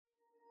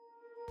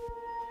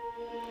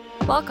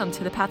Welcome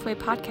to the Pathway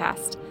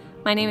Podcast.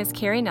 My name is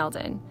Carrie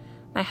Neldon.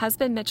 My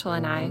husband Mitchell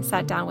and I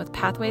sat down with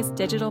Pathway's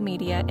digital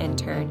media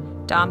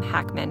intern, Dom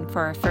Hackman,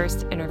 for our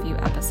first interview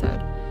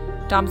episode.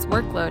 Dom's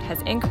workload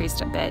has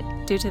increased a bit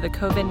due to the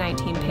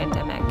COVID-19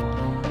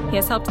 pandemic. He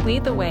has helped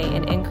lead the way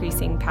in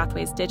increasing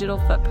Pathway's digital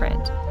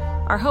footprint.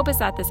 Our hope is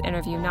that this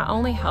interview not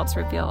only helps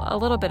reveal a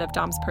little bit of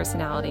Dom's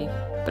personality,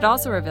 but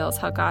also reveals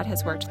how God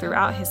has worked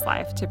throughout his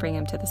life to bring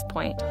him to this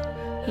point.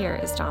 Here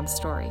is Dom's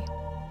story.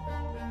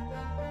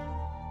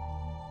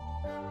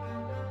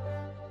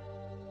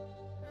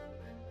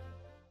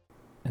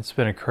 It's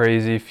been a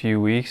crazy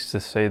few weeks, to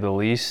say the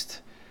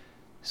least.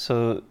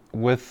 So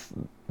with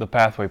the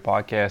Pathway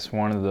podcast,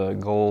 one of the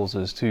goals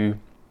is to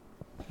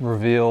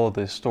reveal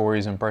the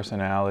stories and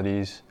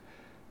personalities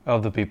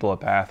of the people at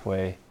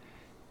Pathway.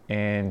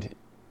 And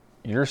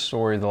your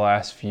story the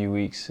last few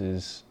weeks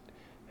has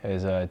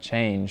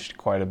changed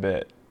quite a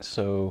bit.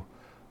 So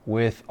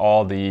with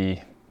all the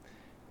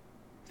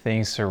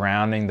things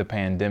surrounding the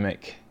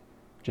pandemic,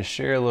 just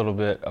share a little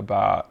bit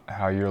about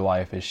how your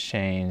life has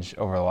changed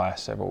over the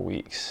last several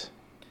weeks.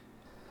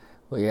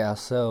 Well, yeah,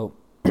 so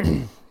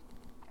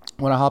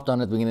when I hopped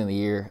on at the beginning of the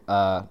year,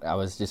 I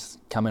was just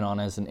coming on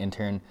as an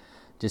intern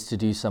just to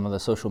do some of the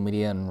social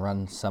media and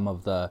run some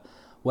of the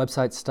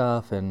website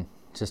stuff and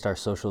just our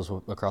socials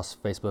across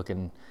Facebook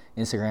and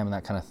Instagram and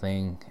that kind of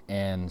thing.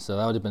 And so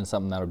that would have been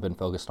something that I've been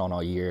focused on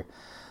all year.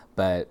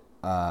 But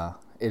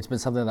it's been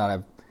something that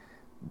I've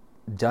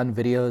done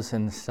videos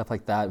and stuff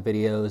like that,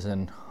 videos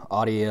and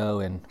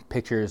audio and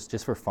pictures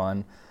just for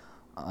fun.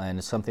 And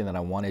it's something that I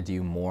want to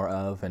do more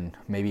of and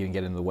maybe even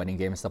get into the wedding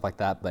game and stuff like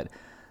that. But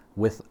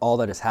with all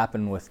that has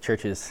happened with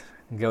churches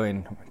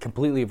going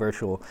completely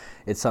virtual,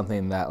 it's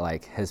something that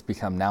has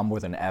become now more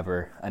than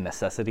ever a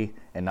necessity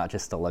and not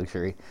just a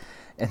luxury.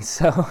 And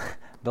so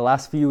the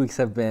last few weeks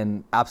have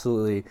been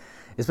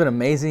it's been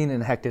amazing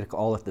and hectic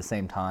all at the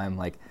same time.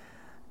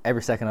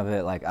 Every second of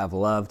it, I've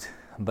loved,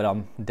 but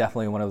I'm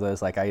definitely one of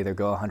those, I either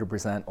go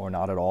 100% or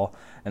not at all.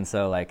 And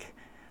so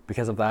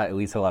because of that, it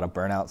leads to a lot of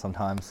burnout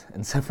sometimes.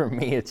 And so for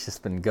me, it's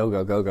just been go,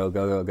 go, go, go,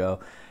 go, go, go.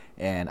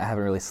 And I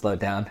haven't really slowed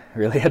down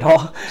really at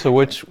all. So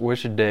which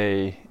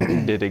day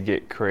did it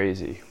get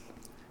crazy?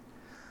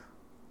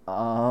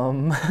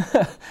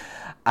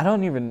 I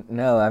don't even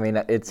know. I'm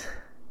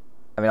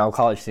a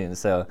college student,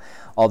 so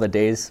all the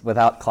days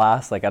without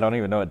class, I don't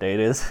even know what day it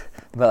is.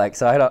 But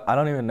so I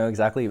don't even know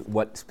exactly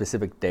what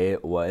specific day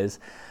it was.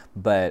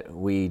 But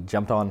we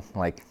jumped on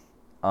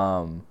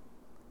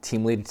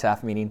team lead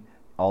staff meeting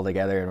all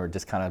together, and we're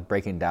just kind of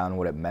breaking down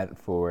what it meant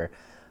for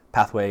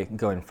Pathway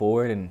going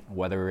forward and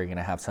whether we were going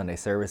to have Sunday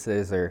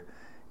services or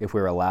if we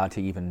were allowed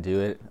to even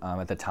do it.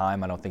 At the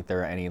time, I don't think there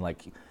were any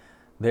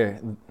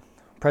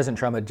President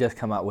Trump had just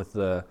come out with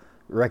the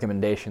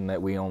recommendation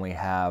that we only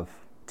have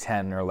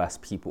 10 or less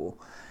people.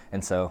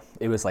 And so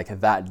it was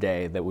that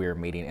day that we were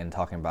meeting and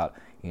talking about,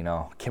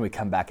 can we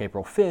come back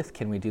April 5th?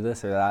 Can we do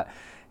this or that?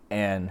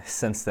 And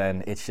since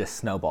then, it's just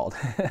snowballed.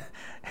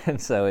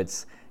 And so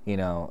it's,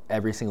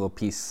 every single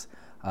piece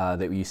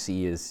that you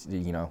see is,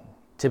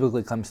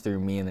 typically comes through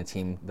me and the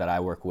team that I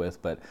work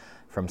with, but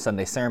from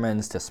Sunday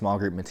sermons to small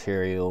group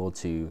material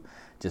to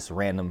just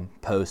random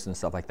posts and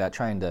stuff like that,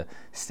 trying to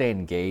stay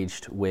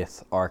engaged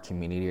with our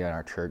community and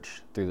our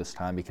church through this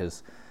time,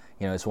 because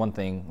it's one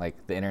thing,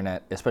 the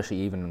internet, especially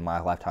even in my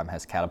lifetime,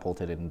 has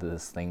catapulted into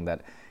this thing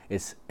that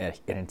it's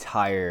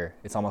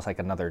it's almost like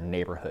another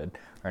neighborhood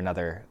or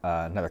another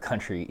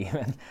country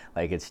even.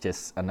 It's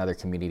just another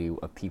community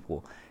of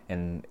people,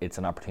 and it's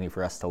an opportunity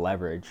for us to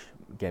leverage,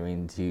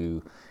 getting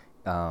to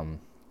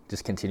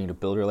just continue to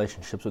build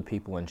relationships with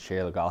people and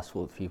share the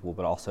gospel with people,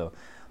 but also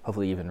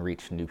hopefully even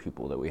reach new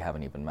people that we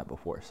haven't even met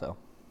before. So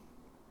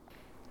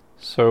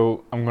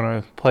I'm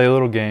going to play a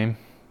little game.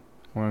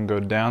 I'm going to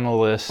go down the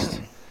list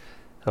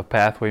of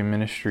Pathway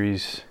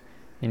Ministries,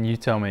 and you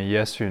tell me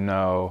yes or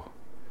no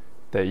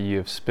that you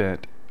have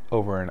spent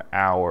over an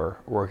hour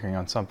working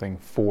on something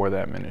for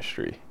that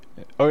ministry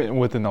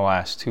within the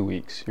last 2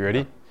 weeks. You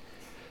ready?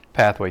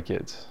 Pathway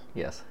Kids.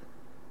 Yes.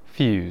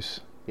 Fuse.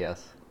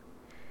 Yes.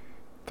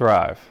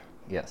 Thrive.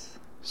 Yes.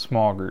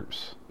 Small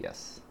groups.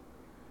 Yes.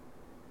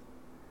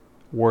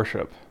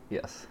 Worship.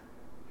 Yes.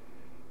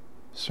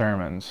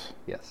 Sermons.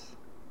 Yes.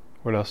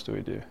 What else do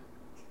we do?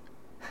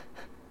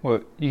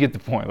 Well, you get the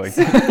point.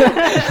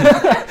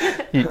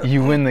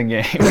 You win the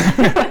game.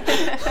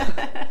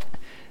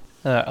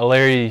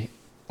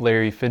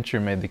 Larry Fincher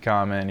made the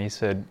comment. He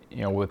said,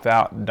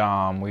 without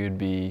Dom, we'd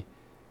be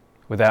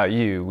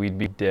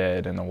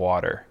dead in the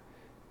water.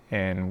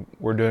 And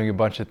we're doing a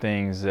bunch of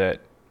things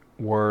that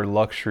were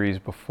luxuries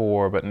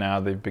before, but now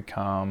they've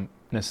become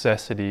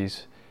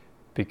necessities,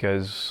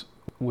 because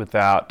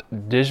without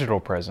digital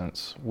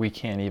presence, we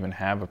can't even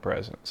have a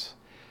presence.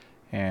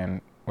 And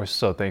we're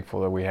so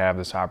thankful that we have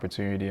this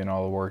opportunity and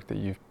all the work that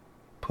you've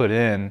put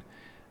in.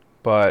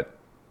 But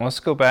let's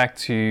go back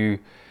to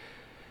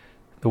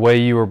the way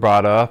you were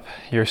brought up.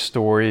 Your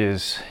story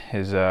is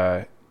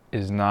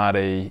not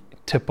a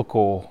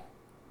typical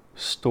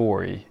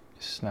story.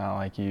 It's not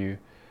like you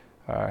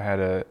had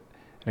an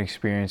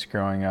experience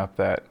growing up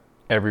that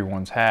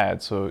everyone's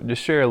had. So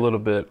just share a little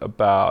bit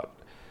about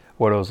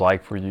what it was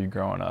like for you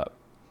growing up.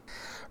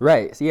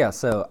 Right. Yeah.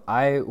 So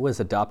I was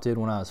adopted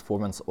when I was 4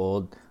 months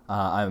old.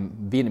 I'm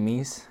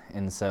Vietnamese,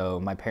 and so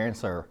my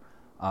parents are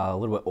a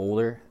little bit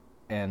older,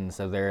 and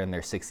so they're in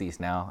their 60s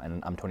now,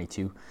 and I'm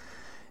 22.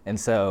 And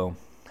so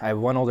I have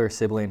one older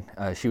sibling.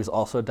 She was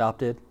also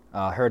adopted.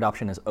 Her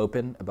adoption is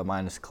open, but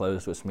mine is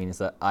closed, which means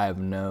that I have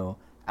no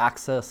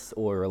access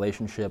or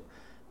relationship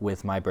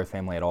with my birth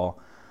family at all.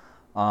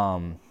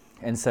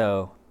 And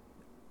so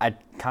I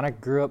kind of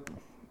grew up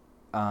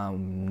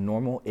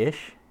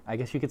normal-ish, I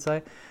guess you could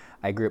say.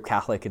 I grew up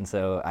Catholic, and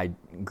so I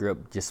grew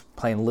up just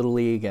playing Little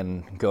League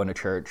and going to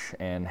church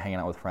and hanging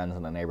out with friends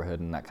in the neighborhood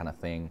and that kind of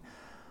thing.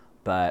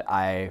 But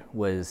I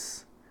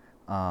was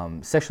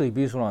sexually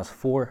abused when I was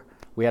 4.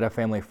 We had a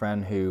family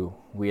friend who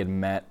we had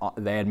met.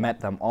 They had met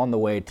them on the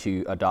way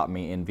to adopt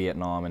me in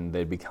Vietnam, and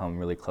they'd become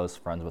really close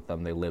friends with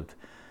them. They lived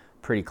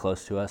pretty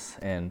close to us.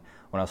 And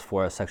when I was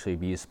 4, I was sexually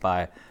abused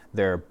by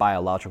their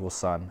biological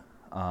son.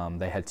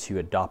 They had 2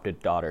 adopted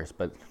daughters,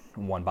 but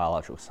one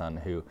biological son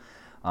who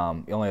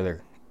the only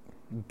other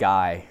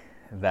guy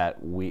that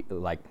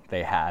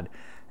they had,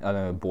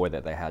 another boy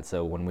that they had.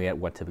 So when we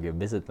went to go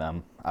visit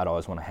them, I'd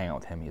always want to hang out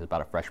with him. He was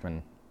about a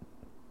freshman,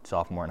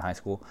 sophomore in high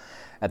school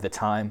at the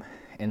time.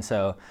 And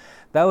so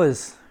that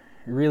was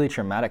really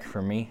traumatic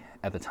for me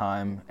at the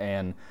time.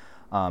 And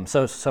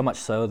so much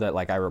so that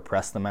I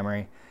repressed the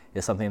memory.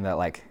 Is something that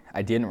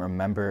I didn't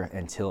remember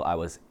until I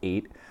was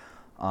 8,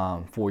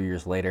 4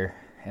 years later.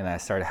 And I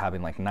started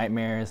having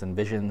nightmares and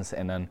visions.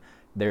 And then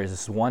there's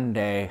this one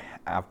day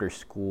after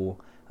school,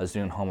 I was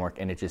doing homework,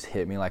 and it just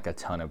hit me like a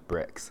ton of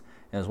bricks.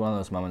 And it was one of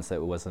those moments that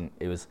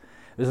it was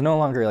no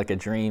longer like a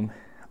dream.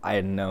 I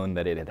had known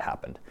that it had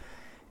happened.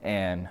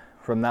 And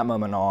from that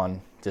moment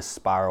on, just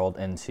spiraled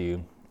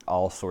into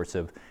all sorts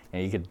of,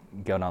 you could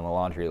go down the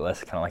laundry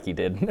list, kind of like you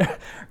did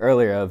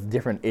earlier, of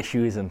different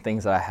issues and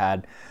things that I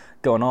had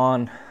going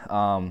on,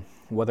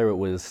 whether it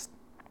was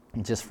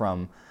just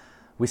from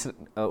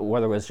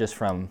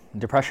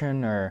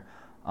depression or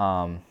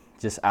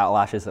just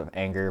outlashes of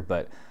anger.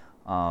 But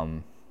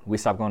we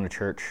stopped going to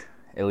church.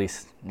 At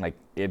least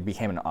it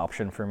became an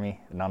option for me,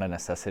 not a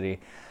necessity.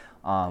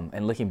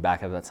 And looking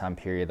back at that time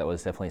period, that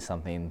was definitely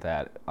something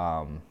that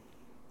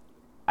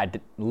I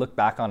did look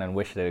back on and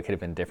wish that it could have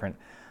been different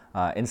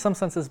in some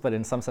senses. But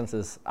in some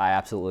senses, I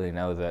absolutely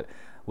know that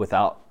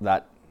without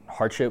that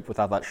hardship,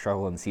 without that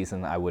struggle in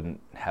season, I wouldn't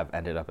have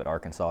ended up at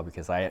Arkansas,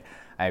 because I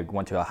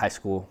went to a high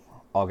school,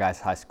 all guys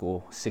high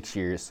school, 6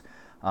 years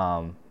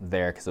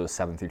there, because it was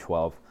 7 through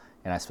 12.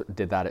 And I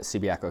did that at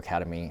Subiaco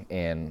Academy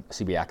in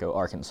Subiaco,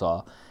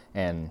 Arkansas.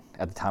 And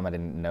at the time, I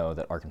didn't know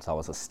that Arkansas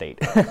was a state.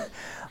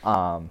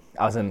 I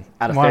was out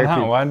of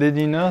therapy. Why did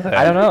you know that?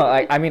 I don't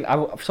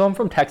know. So I'm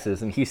from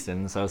Texas, in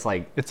Houston. So it's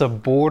it's a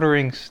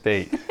bordering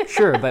state.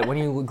 Sure, but when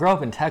you grow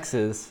up in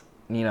Texas,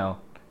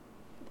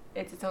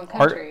 it's its own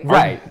country.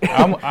 Right.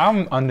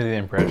 I'm under the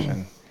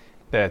impression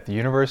that the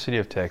University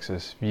of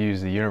Texas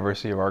views the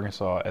University of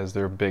Arkansas as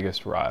their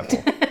biggest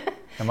rival.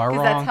 Am I wrong?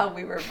 Because that's how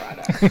we were brought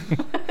up.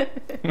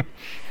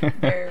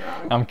 Very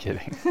wrong. I'm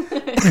kidding.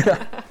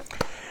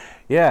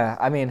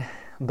 Yeah,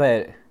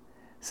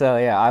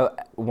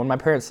 when my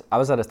parents, I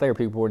was at a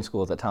therapy boarding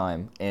school at the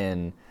time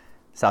in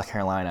South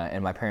Carolina,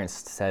 and my parents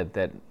said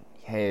that,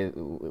 hey,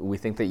 we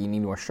think that you need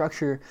more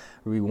structure.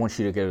 We want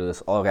you to go to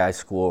this all-guys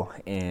school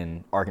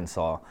in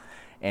Arkansas.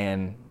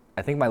 And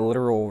I think my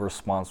literal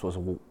response was,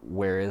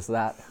 where is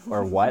that,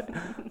 or what?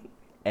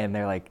 And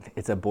they're like,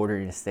 it's a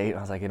bordering state. I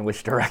was like, in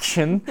which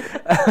direction?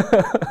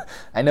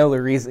 I know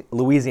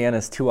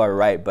Louisiana's to our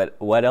right, but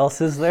what else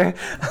is there?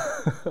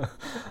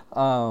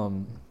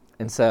 And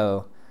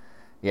so,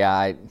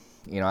 yeah,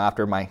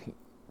 after my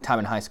time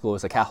in high school, it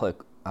was a Catholic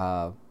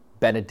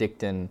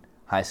Benedictine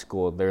high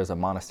school. There's a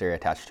monastery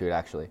attached to it,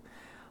 actually.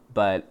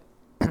 But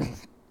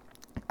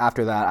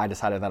after that, I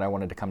decided that I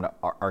wanted to come to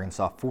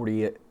Arkansas.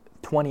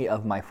 20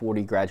 of my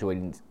 40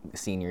 graduating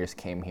seniors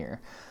came here.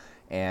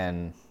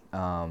 And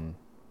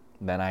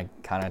then I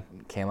kind of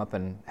came up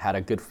and had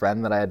a good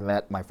friend that I had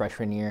met my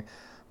freshman year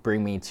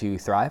bring me to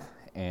Thrive,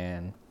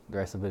 and the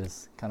rest of it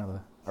is kind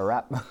of a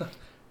wrap.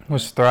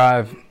 Was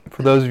Thrive,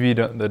 for those of you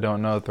that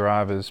don't know,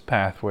 Thrive is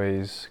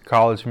Pathways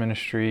college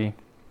ministry.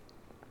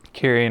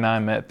 Carrie and I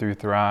met through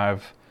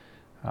Thrive.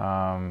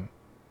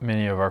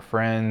 Many of our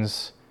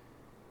friends,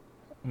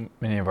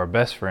 many of our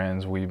best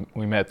friends, we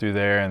met through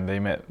there, and they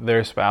met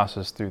their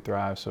spouses through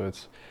Thrive. So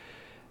it's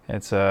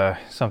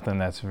something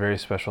that's very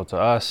special to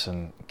us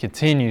and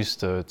continues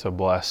to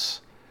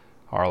bless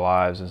our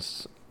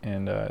lives.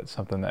 And it's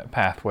something that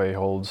Pathway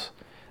holds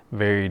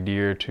very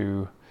dear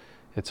to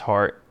its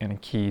heart and a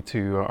key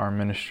to our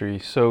ministry.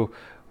 So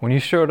when you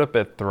showed up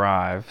at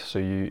Thrive,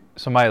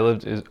 somebody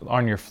lived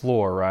on your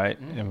floor, right?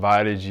 Mm-hmm.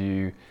 Invited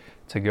you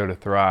to go to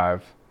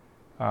Thrive.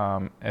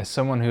 As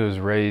someone who was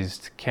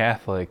raised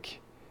Catholic,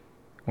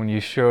 when you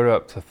showed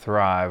up to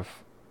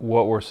Thrive,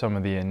 what were some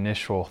of the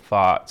initial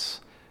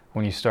thoughts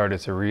when you started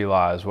to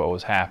realize what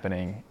was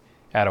happening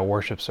at a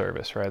worship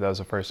service, right? That was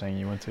the first thing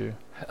you went to.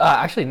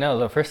 Actually, no.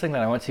 The first thing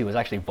that I went to was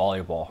actually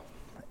volleyball.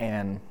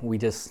 and we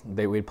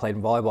played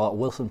volleyball at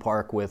Wilson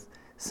Park with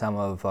some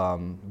of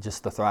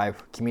just the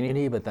Thrive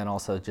community, but then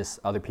also just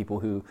other people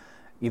who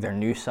either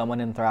knew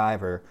someone in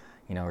Thrive or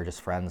were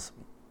just friends.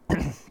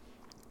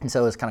 And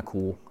so it was kind of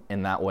cool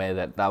in that way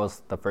that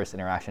was the first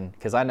interaction,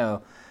 because I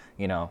know,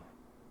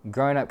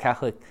 growing up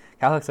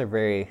Catholics are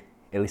very,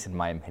 at least in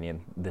my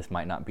opinion, this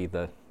might not be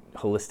the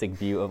holistic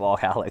view of all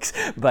Catholics,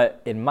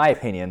 but in my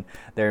opinion,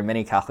 there are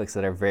many Catholics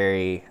that are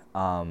very,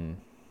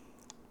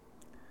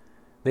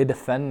 they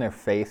defend their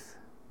faith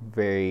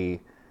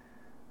very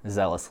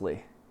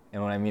zealously.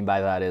 And what I mean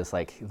by that is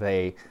like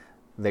they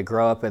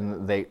grow up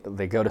and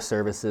they go to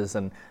services,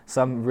 and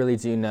some really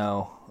do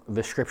know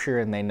the scripture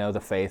and they know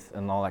the faith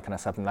and all that kind of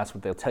stuff, and that's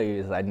what they'll tell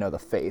you is I know the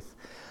faith,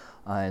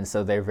 and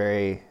so they're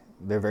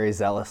very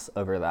zealous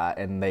over that,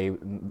 and they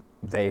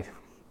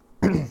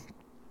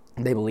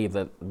they believe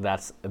that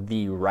that's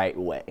the right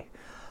way,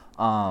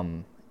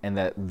 and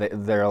that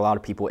there are a lot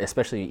of people,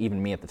 especially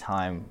even me at the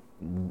time,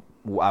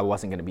 I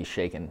wasn't going to be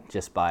shaken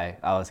I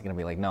wasn't going to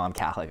be like, no, I'm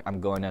Catholic,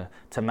 I'm going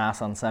to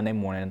Mass on Sunday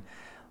morning,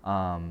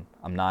 I'm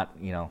not,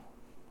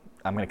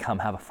 I'm going to come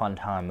have a fun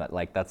time,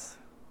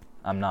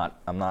 I'm not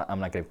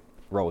going to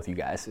roll with you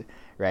guys,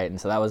 right?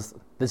 And so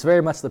that's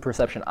very much the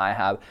perception I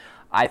have.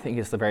 I think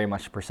it's the very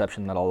much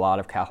perception that a lot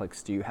of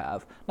Catholics do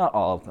have. Not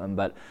all of them,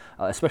 but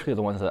especially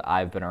the ones that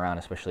I've been around,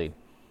 especially,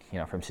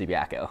 from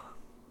Subiaco.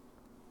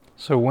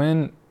 So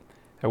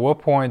at what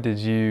point did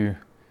you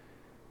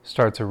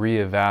start to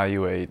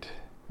reevaluate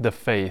the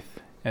faith,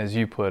 as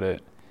you put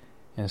it,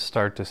 and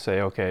start to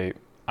say, okay,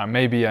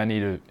 maybe I need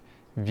to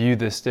view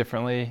this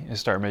differently and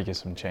start making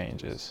some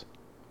changes?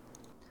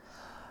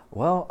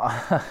 Well,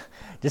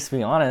 just to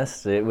be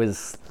honest, it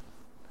was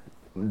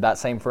that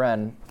same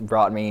friend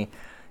brought me.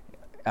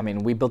 I mean,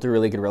 we built a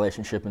really good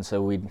relationship, and so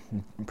we'd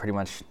pretty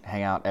much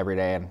hang out every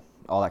day and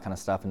all that kind of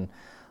stuff. And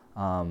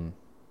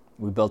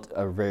we built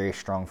a very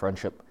strong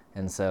friendship.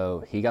 And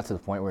so he got to the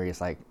point where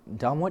he's like,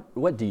 Dom,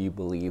 what do you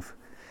believe?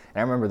 And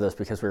I remember this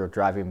because we were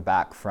driving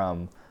back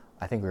from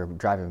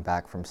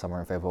somewhere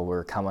in Fayetteville. We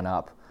were coming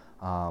up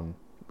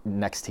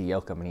next to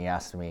Yoakum, and he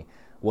asked me,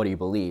 what do you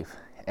believe?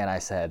 And I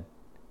said,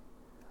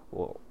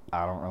 well,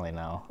 I don't really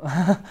know.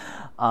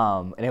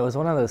 And it was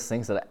one of those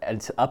things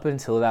that up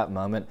until that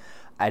moment,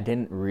 I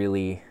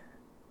never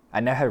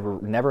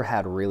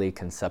had really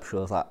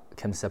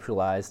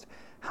conceptualized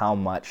how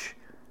much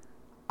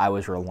I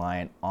was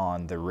reliant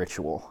on the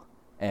ritual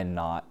and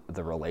not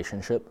the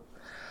relationship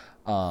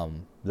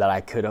that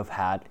I could have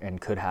had and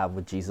could have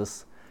with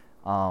Jesus.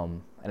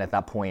 And at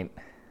that point,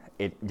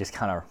 it just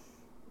kind of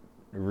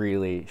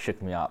really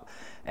shook me up.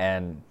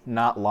 And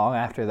not long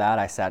after that,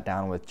 I sat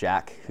down with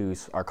Jack,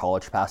 who's our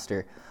college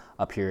pastor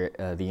up here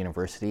at the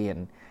university,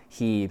 and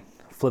he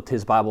flipped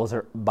his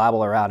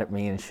Bible around at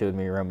me and showed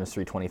me Romans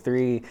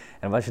 3:23 and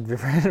a bunch of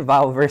different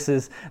Bible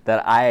verses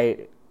that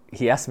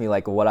he asked me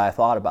like what I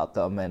thought about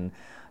them,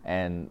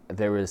 and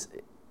it was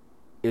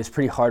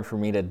pretty hard for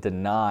me to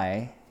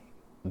deny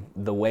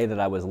the way that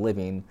I was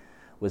living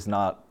was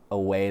not a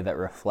way that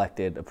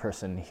reflected a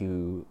person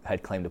who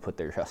had claimed to put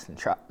their trust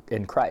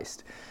in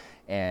Christ.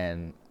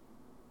 And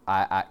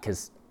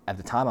because at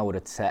the time I would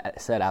have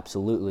said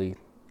absolutely,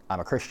 I'm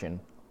a Christian,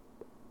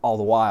 all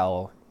the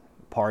while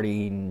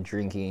partying,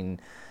 drinking,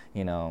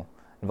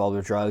 involved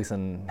with drugs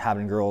and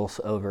having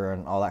girls over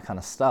and all that kind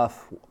of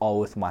stuff, all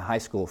with my high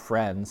school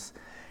friends.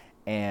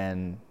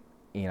 And,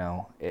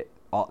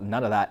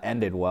 none of that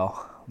ended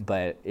well,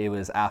 but it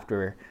was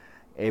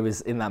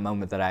in that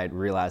moment that I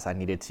realized I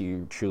needed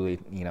to truly,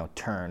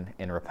 turn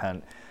and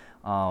repent,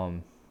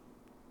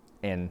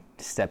 and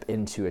step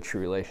into a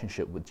true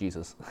relationship with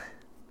Jesus.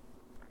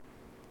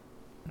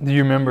 Do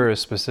you remember a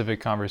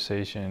specific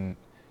conversation?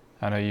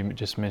 I know you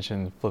just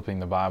mentioned flipping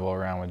the Bible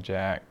around with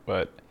Jack,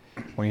 but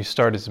when you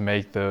started to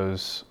make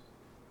those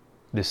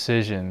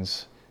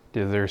decisions,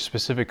 did there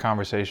specific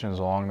conversations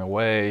along the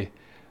way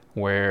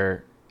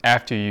where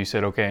after you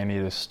said, okay, I need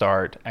to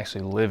start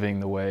actually living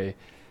the way,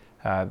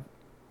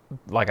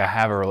 like I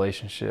have a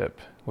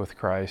relationship with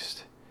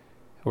Christ,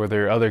 were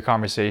there other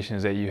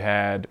conversations that you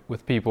had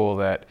with people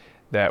that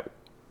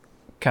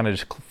kind of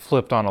just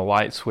flipped on a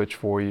light switch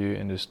for you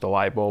and just the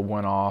light bulb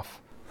went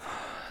off?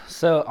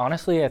 So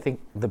honestly, I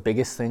think the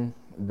biggest thing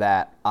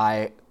that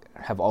I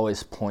have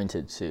always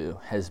pointed to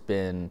has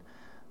been,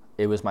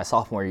 it was my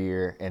sophomore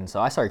year, and so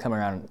I started coming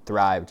around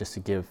Thrive, just to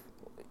give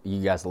you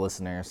guys, the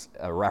listeners,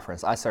 a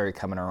reference. I started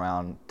coming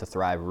around to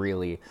Thrive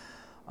really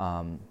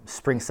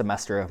spring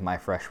semester of my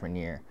freshman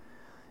year.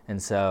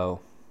 And so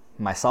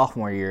my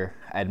sophomore year,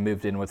 I had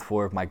moved in with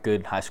 4 of my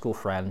good high school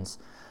friends,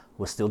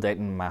 was still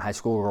dating my high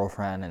school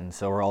girlfriend, and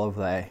so were all of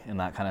they, and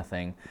that kind of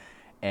thing.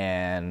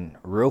 And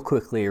real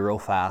quickly, real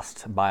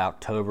fast, by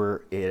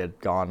October, it had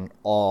gone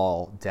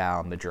all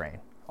down the drain,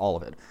 all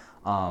of it.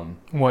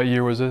 What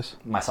year was this?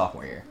 My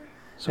sophomore year.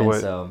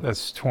 So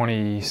that's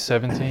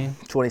 2017?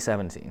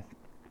 2017.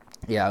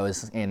 Yeah, it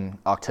was in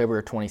October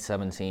of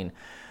 2017,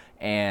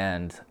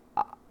 and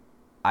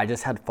I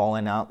just had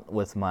falling outs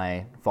with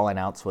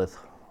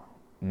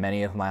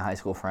many of my high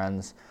school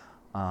friends.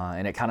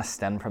 And it kind of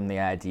stemmed from the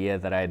idea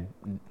that I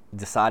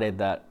decided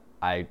that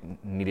I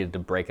needed to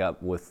break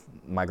up with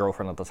my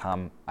girlfriend at the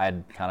time. I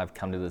had kind of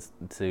come to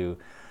the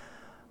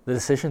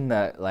decision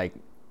that like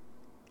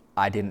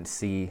I didn't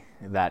see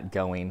that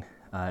going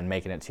and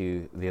making it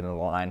to the end of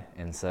the line.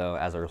 And so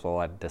as a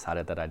result, I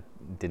decided that I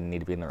didn't need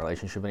to be in the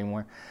relationship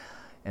anymore.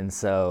 And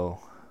so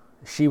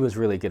she was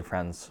really good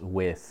friends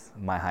with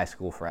my high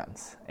school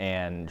friends.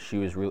 And she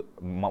was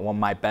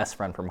my best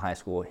friend from high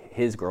school.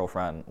 His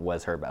girlfriend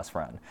was her best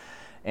friend.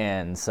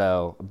 And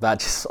so that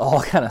just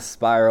all kind of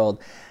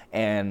spiraled.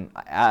 And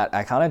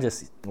I kind of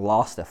just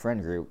lost a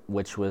friend group,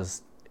 which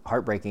was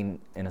heartbreaking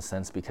in a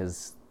sense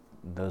because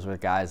those were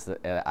guys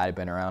that I'd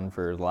been around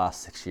for the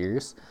last 6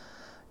 years.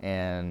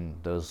 And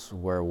those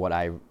were what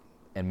I,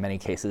 in many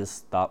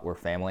cases, thought were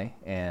family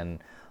and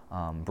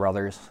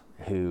brothers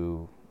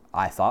who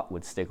I thought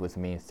would stick with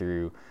me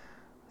through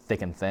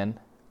thick and thin.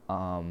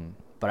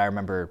 But I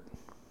remember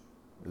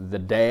the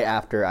day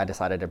after I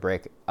decided to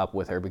break up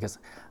with her, because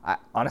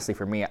honestly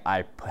for me,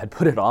 I had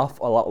put it off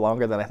a lot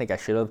longer than I think I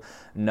should have,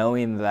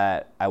 knowing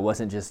that I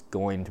wasn't just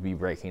going to be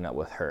breaking up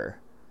with her.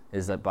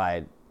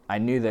 I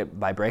knew that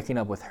by breaking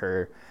up with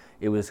her,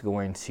 it was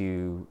going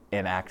to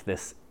enact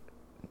this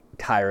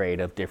tirade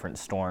of different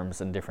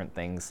storms and different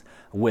things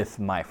with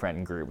my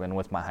friend group and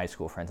with my high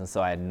school friends. And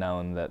so I had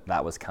known that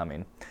that was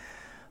coming.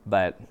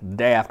 But the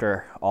day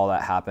after all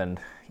that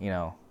happened,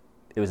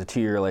 it was a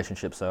 2-year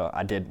relationship, so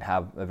I did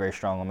have a very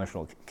strong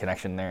emotional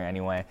connection there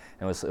anyway.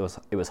 It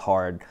was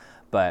hard,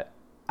 but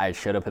I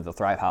showed up at the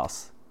Thrive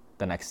House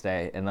the next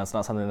day, and that's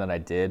not something that I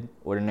did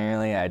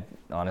ordinarily. I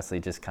honestly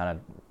just kind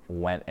of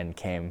went and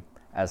came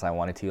as I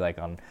wanted to, like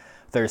on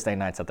Thursday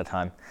nights at the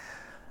time.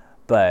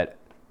 But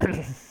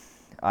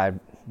I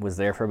was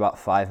there for about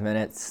 5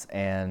 minutes,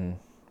 and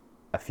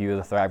a few of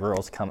the Thrive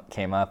girls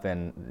came up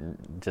and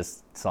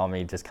just saw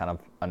me just kind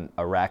of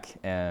a wreck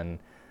and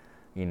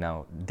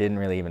didn't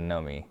really even know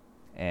me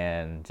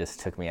and just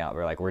took me out.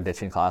 We're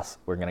ditching class,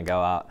 we're gonna go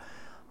out.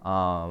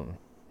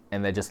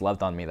 And they just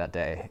loved on me that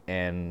day,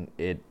 and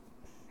it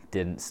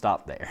didn't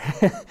stop there.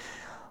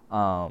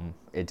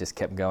 It just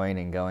kept going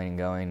and going and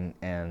going,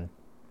 and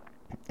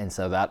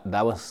so that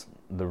was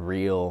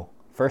the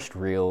first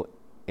real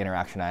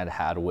interaction I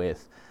had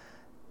with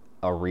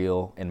a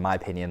real, in my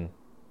opinion,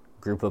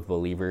 group of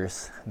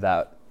believers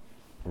that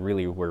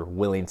really were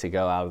willing to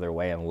go out of their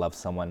way and love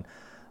someone,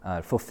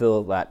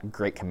 fulfill that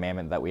great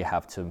commandment that we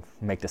have to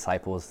make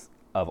disciples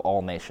of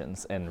all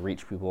nations and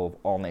reach people of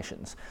all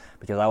nations,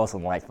 because I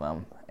wasn't like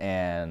them.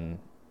 And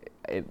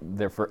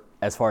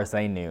as far as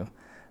they knew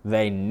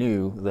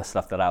the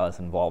stuff that I was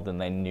involved in.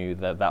 They knew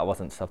that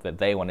wasn't stuff that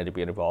they wanted to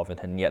be involved in,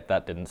 and yet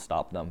that didn't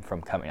stop them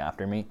from coming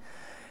after me.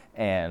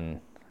 And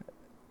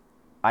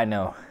I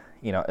know,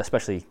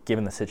 especially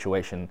given the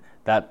situation,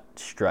 that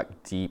struck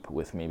deep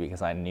with me,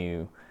 because I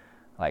knew,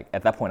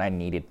 at that point I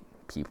needed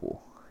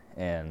people,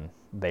 and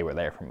they were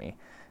there for me.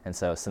 And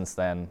so since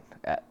then,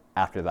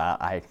 after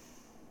that, I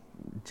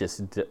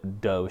just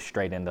dove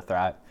straight into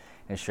Thrive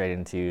and straight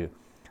into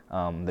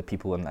the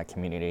people in that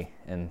community.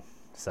 And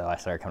so I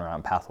started coming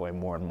around Pathway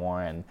more and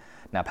more, and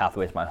now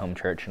Pathway is my home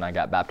church, and I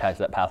got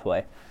baptized at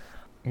Pathway.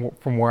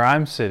 From where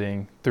I'm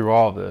sitting through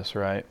all of this,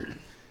 right,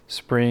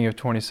 spring of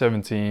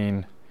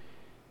 2017,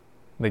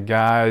 the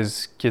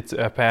guys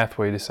at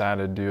Pathway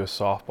decided to do a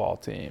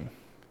softball team.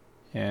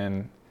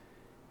 And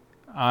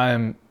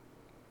I'm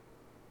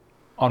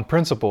on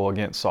principle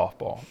against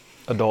softball,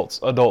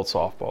 adult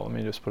softball, let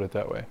me just put it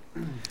that way.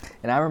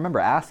 And I remember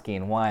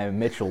asking why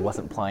Mitchell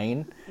wasn't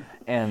playing,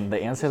 and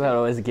the answer that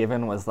I was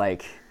given was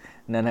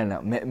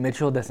no,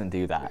 Mitchell doesn't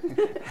do that.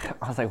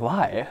 I was like,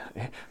 why?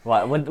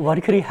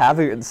 What could he have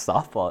in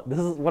softball? This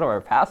is one of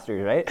our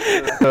pastors, right?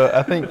 So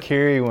I think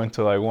Carrie went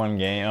to one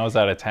game. I was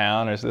out of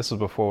town, this was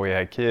before we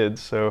had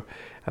kids, so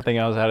I think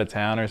I was out of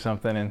town or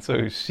something, and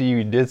so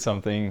she did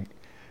something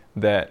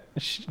that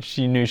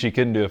she knew she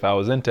couldn't do if I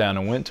was in town,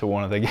 and went to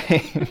one of the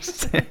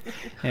games.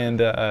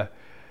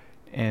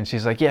 And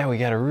she's like, yeah,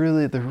 they're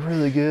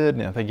really good.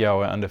 And I think y'all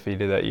went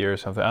undefeated that year or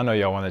something. I know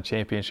y'all won the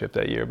championship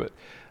that year,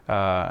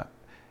 but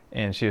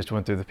and she just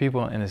went through the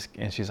people, and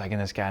she's like, and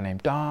this guy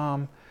named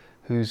Dom,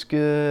 who's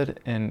good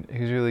and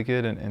who's really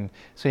good. And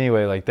so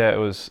anyway, that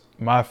was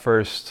my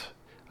first,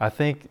 I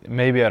think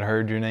maybe I'd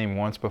heard your name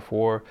once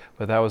before,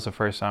 but that was the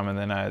first time. And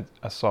then I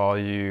saw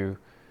you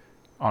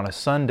on a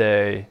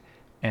Sunday,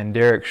 and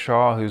Derek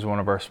Shaw, who's one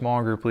of our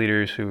small group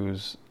leaders,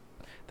 who's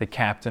the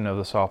captain of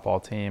the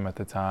softball team at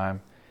the time,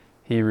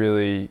 he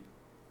really,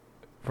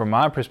 from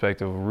my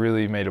perspective,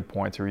 really made a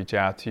point to reach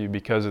out to you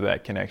because of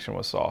that connection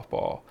with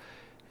softball.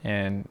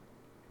 And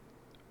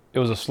it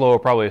was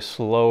probably a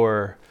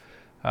slower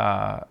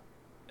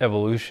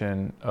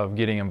evolution of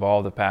getting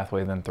involved at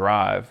Pathway than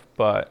Thrive,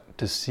 but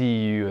to see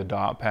you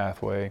adopt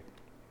Pathway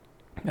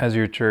as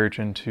your church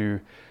and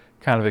to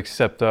kind of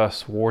accept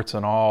us, warts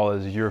and all,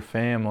 as your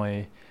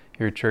family,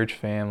 your church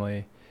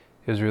family,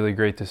 it was really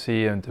great to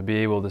see. And to be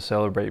able to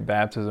celebrate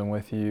baptism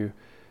with you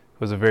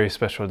was a very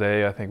special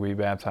day. I think we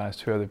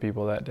baptized 2 other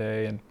people that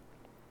day, and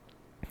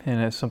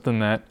it's something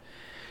that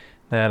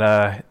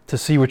that to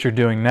see what you're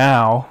doing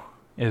now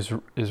is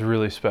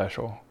really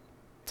special.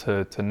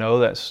 To know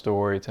that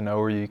story, to know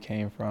where you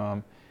came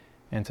from,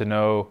 and to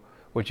know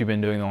what you've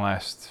been doing the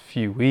last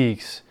few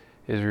weeks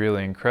is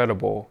really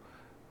incredible.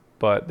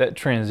 But that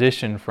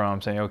transition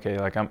from saying, okay,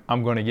 like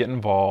I'm going to get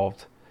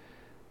involved.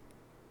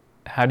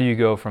 How do you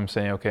go from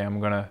saying, okay, I'm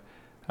going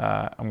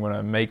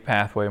to make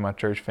Pathway my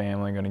church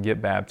family, I'm going to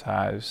get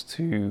baptized,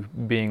 to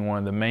being one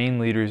of the main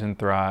leaders in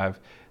Thrive,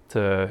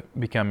 to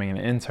becoming an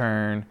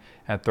intern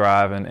at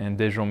Thrive and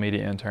digital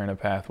media intern at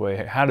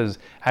Pathway? How do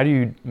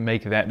you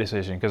make that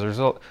decision? Because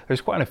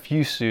there's quite a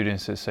few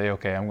students that say,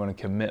 okay, I'm going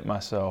to commit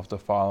myself to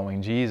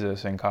following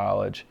Jesus in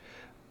college,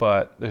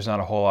 but there's not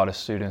a whole lot of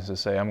students that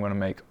say, I'm going to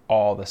make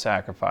all the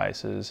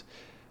sacrifices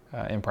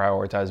and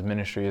prioritize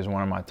ministry as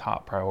one of my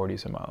top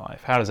priorities in my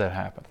life. How does that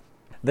happen?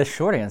 The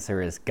short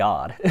answer is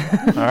God.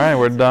 All right,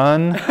 we're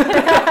done.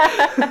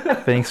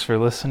 Thanks for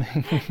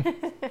listening.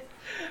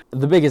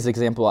 The biggest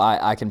example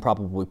I can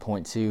probably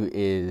point to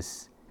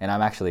is, and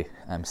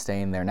I'm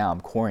staying there now,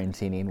 I'm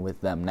quarantining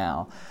with them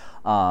now,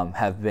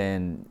 have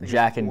been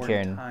Jack and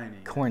Karen.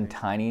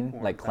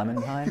 Quarantining, like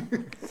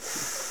Clementine?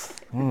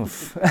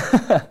 Oof.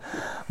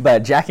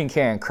 But Jack and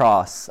Karen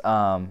Cross,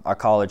 our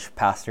college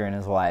pastor and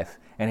his wife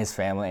and his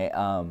family,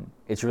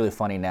 it's really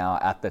funny now.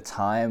 At the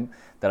time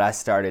that I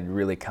started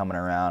really coming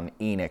around,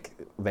 Enoch,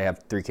 they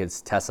have 3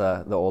 kids,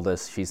 Tessa, the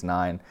oldest, she's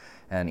 9,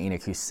 and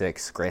Enoch, who's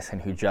 6, Grayson,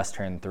 who just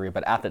turned 3.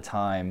 But at the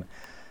time,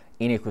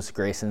 Enoch was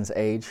Grayson's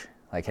age,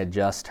 like had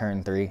just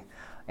turned 3.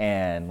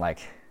 And like,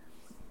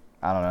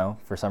 I don't know,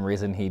 for some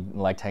reason he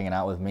liked hanging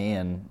out with me,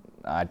 and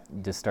I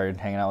just started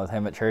hanging out with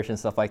him at church and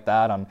stuff like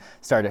that.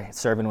 Started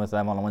serving with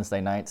them on Wednesday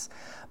nights.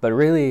 But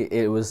really,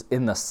 it was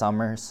in the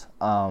summers,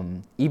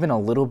 even a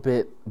little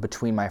bit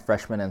between my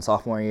freshman and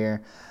sophomore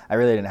year. I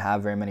really didn't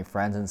have very many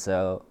friends, and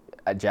so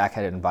Jack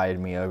had invited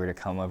me over to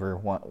come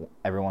over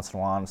every once in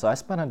a while. And so I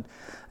spent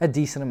a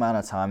decent amount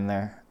of time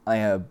there.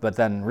 But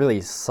then really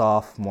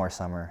sophomore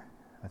summer,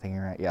 I think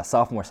you're right. Yeah,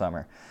 sophomore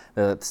summer,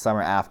 the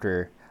summer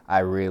after I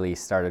really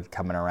started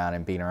coming around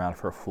and being around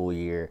for a full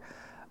year,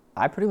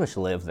 I pretty much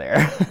lived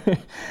there.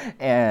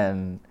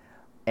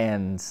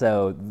 and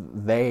so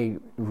they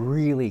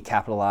really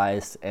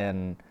capitalized,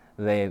 and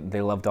they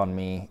loved on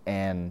me.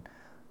 And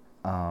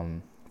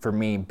for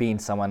me, being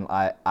someone,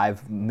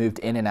 I've moved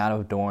in and out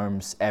of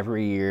dorms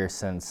every year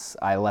since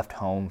I left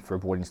home for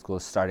boarding school,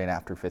 starting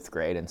after 5th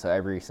grade. And so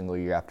every single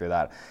year after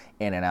that,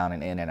 in and out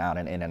and in and out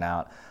and in and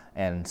out.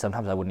 And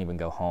sometimes I wouldn't even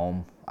go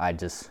home. I'd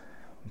just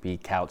be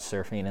couch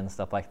surfing and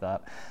stuff like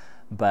that.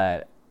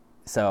 But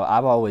so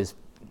I've always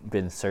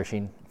been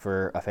searching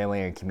for a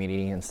family and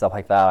community and stuff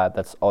like that.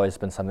 That's always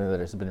been something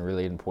that has been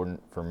really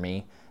important for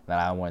me, that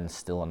I want to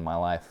instill in my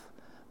life.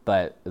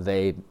 But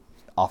they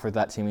offered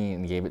that to me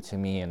and gave it to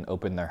me and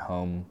opened their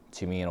home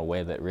to me in a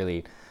way that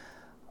really,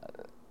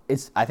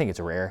 I think it's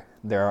rare.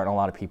 There aren't a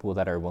lot of people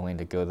that are willing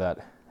to go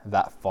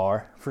that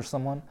far for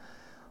someone.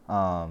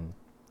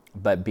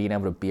 But being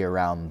able to be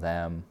around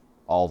them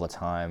all the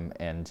time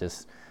and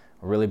just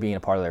really being a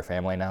part of their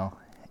family now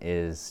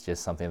is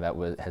just something that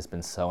has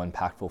been so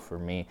impactful for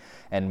me.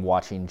 And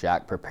watching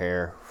Jack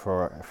prepare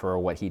for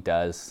what he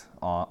does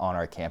on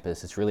our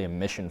campus, it's really a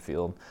mission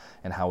field,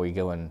 and how we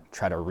go and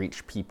try to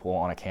reach people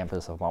on a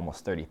campus of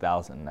almost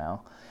 30,000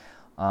 now.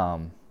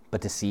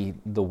 But to see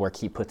the work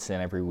he puts in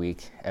every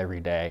week, every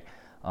day,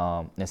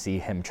 and see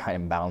him try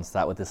and balance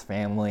that with his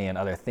family and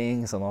other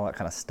things and all that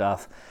kind of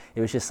stuff,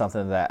 it was just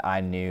something that I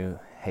knew,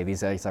 hey,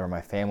 these guys are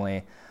my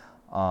family.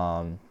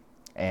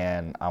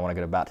 And I want to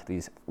get about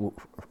to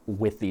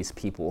with these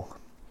people,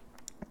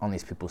 on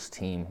these people's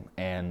team.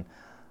 And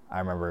I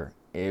remember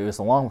it was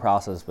a long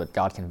process, but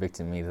God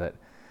convicted me that,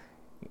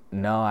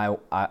 no,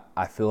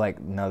 I feel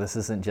like, no, this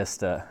isn't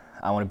just I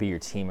want to be your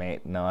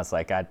teammate. No, it's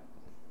like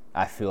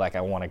I feel like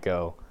I want to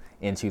go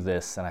into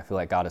this, and I feel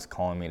like God is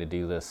calling me to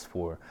do this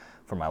for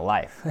my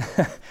life.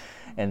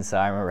 And so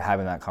I remember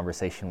having that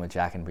conversation with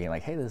Jack and being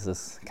like, hey, this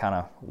is kind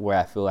of where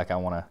I feel like I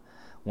want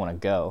to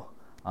go.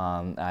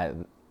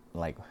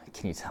 Like,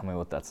 can you tell me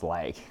what that's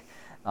like?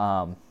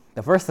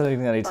 The first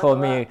thing that he told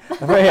me,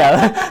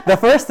 the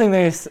first thing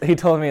that he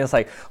told me is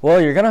like,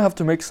 well, you're gonna have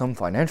to make some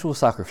financial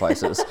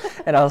sacrifices.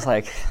 And I was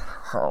like,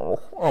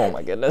 oh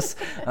my goodness,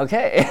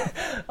 okay.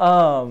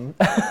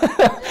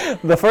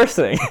 The first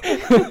thing,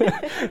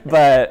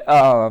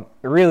 but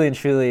really and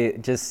truly,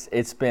 just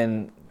it's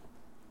been.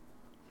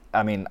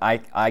 I mean,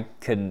 I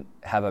couldn't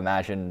have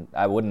imagined.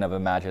 I wouldn't have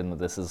imagined that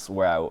this is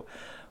where I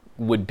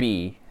would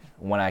be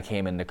when I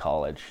came into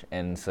college.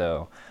 And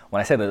so when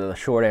I say that the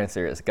short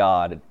answer is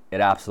God, it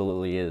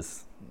absolutely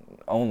is.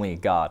 Only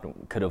God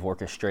could have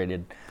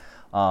orchestrated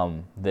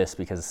this,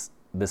 because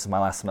this is my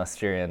last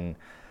semester, and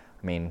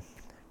I mean,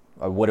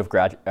 I would have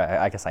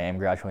I guess I am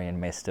graduating in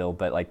May still,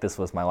 but like this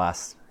was my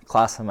last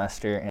class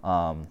semester.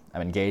 I'm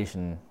engaged,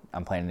 and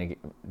I'm planning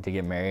to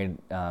get married.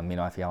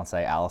 My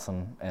fiance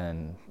Allison,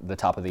 in the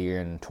top of the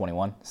year in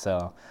 21.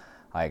 So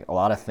like a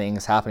lot of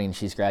things happening.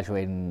 She's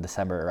graduating in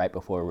December, right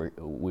before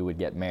we would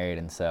get married,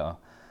 and so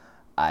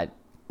I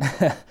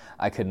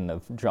couldn't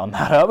have drawn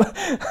that up.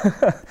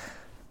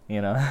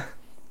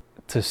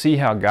 To see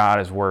how God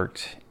has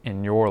worked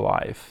in your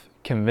life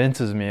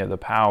convinces me of the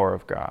power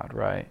of God,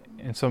 right?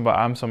 And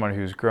I'm somebody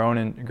who's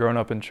grown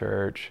up in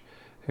church,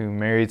 who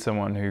married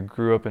someone who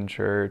grew up in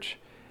church,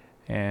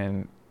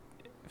 and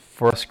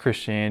for us,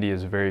 Christianity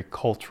is very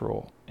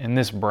cultural. And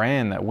this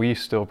brand that we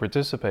still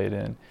participate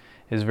in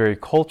is very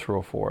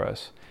cultural for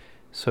us.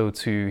 So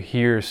to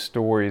hear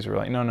stories where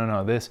like,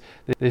 no, this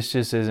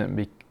just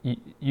isn't,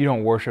 you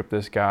don't worship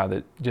this God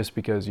that just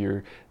because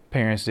your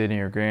parents did and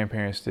your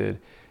grandparents did.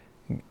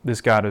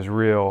 This God is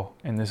real,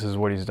 and this is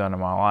what he's done in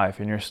my life.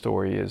 And your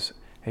story is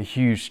a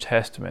huge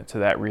testament to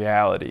that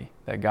reality,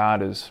 that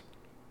God is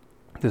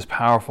this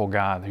powerful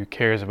God who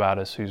cares about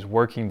us, who's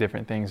working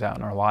different things out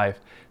in our life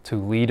to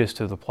lead us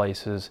to the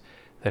places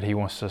that he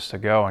wants us to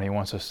go, and he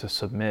wants us to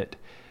submit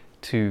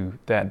to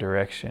that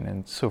direction.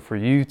 And so for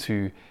you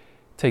to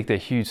take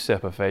that huge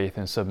step of faith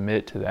and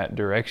submit to that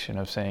direction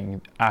of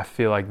saying, I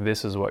feel like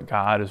this is what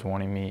God is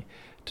wanting me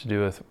to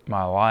do with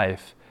my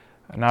life,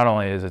 not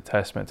only is a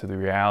testament to the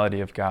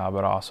reality of God,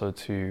 but also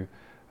to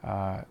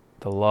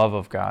the love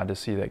of God, to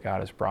see that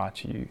God has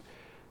brought you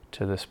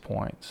to this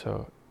point.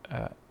 So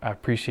I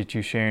appreciate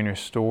you sharing your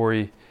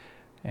story,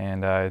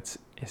 and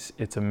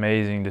it's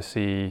amazing to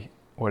see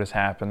what has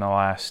happened the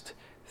last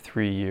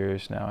 3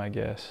 years now, I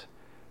guess.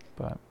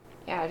 But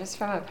yeah, just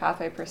from a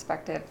Pathway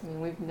perspective, I mean,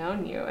 we've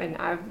known you, and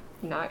I've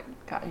not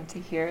gotten to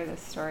hear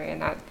this story,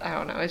 and that, I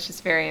don't know, it's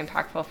just very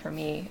impactful for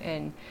me,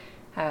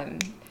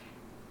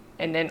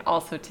 and then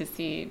also to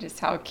see just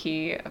how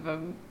key of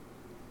an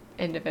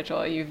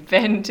individual you've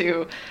been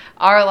to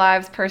our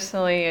lives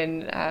personally,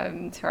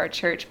 and to our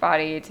church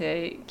body,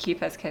 to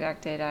keep us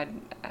connected,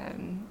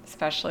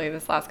 especially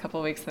this last couple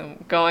of weeks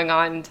and going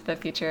on into the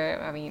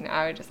future. I mean,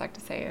 I would just like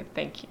to say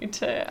thank you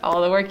to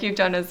all the work you've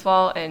done as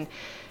well, and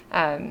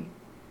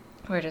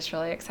we're just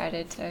really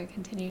excited to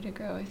continue to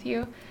grow with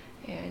you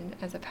and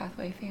as a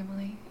Pathway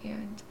family,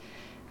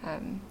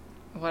 and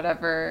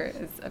whatever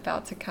is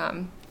about to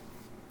come.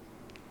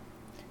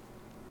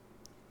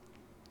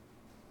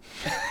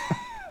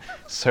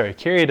 Sorry,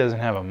 Carrie doesn't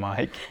have a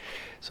mic,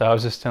 so I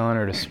was just telling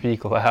her to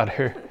speak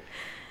louder,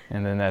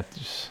 and then that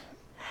just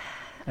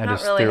I don't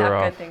just really threw have her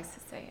good off. things to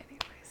say anyway,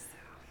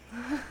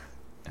 so.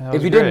 That If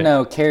was you great. didn't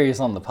know, Carrie's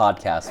on the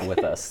podcast with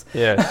us.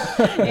 Yes.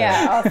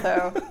 Yeah,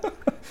 also,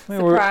 I mean,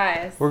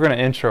 surprise. We're going to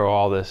intro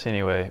all this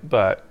anyway,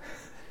 but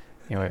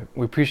anyway,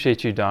 we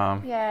appreciate you,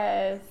 Dom.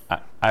 Yes.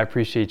 I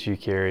appreciate you,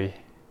 Carrie,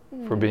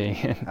 for being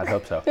in. I'd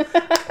hope so.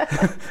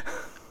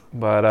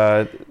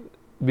 But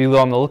be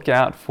on the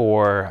lookout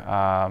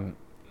for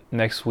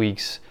next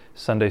week's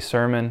Sunday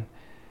sermon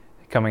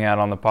coming out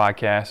on the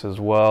podcast as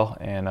well,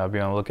 and be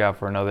on the lookout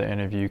for another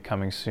interview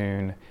coming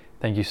soon.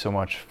 Thank you so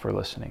much for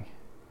listening.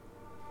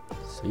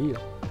 See ya.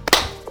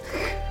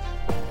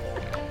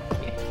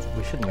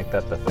 We should make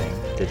that the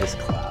thing. They just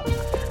clap.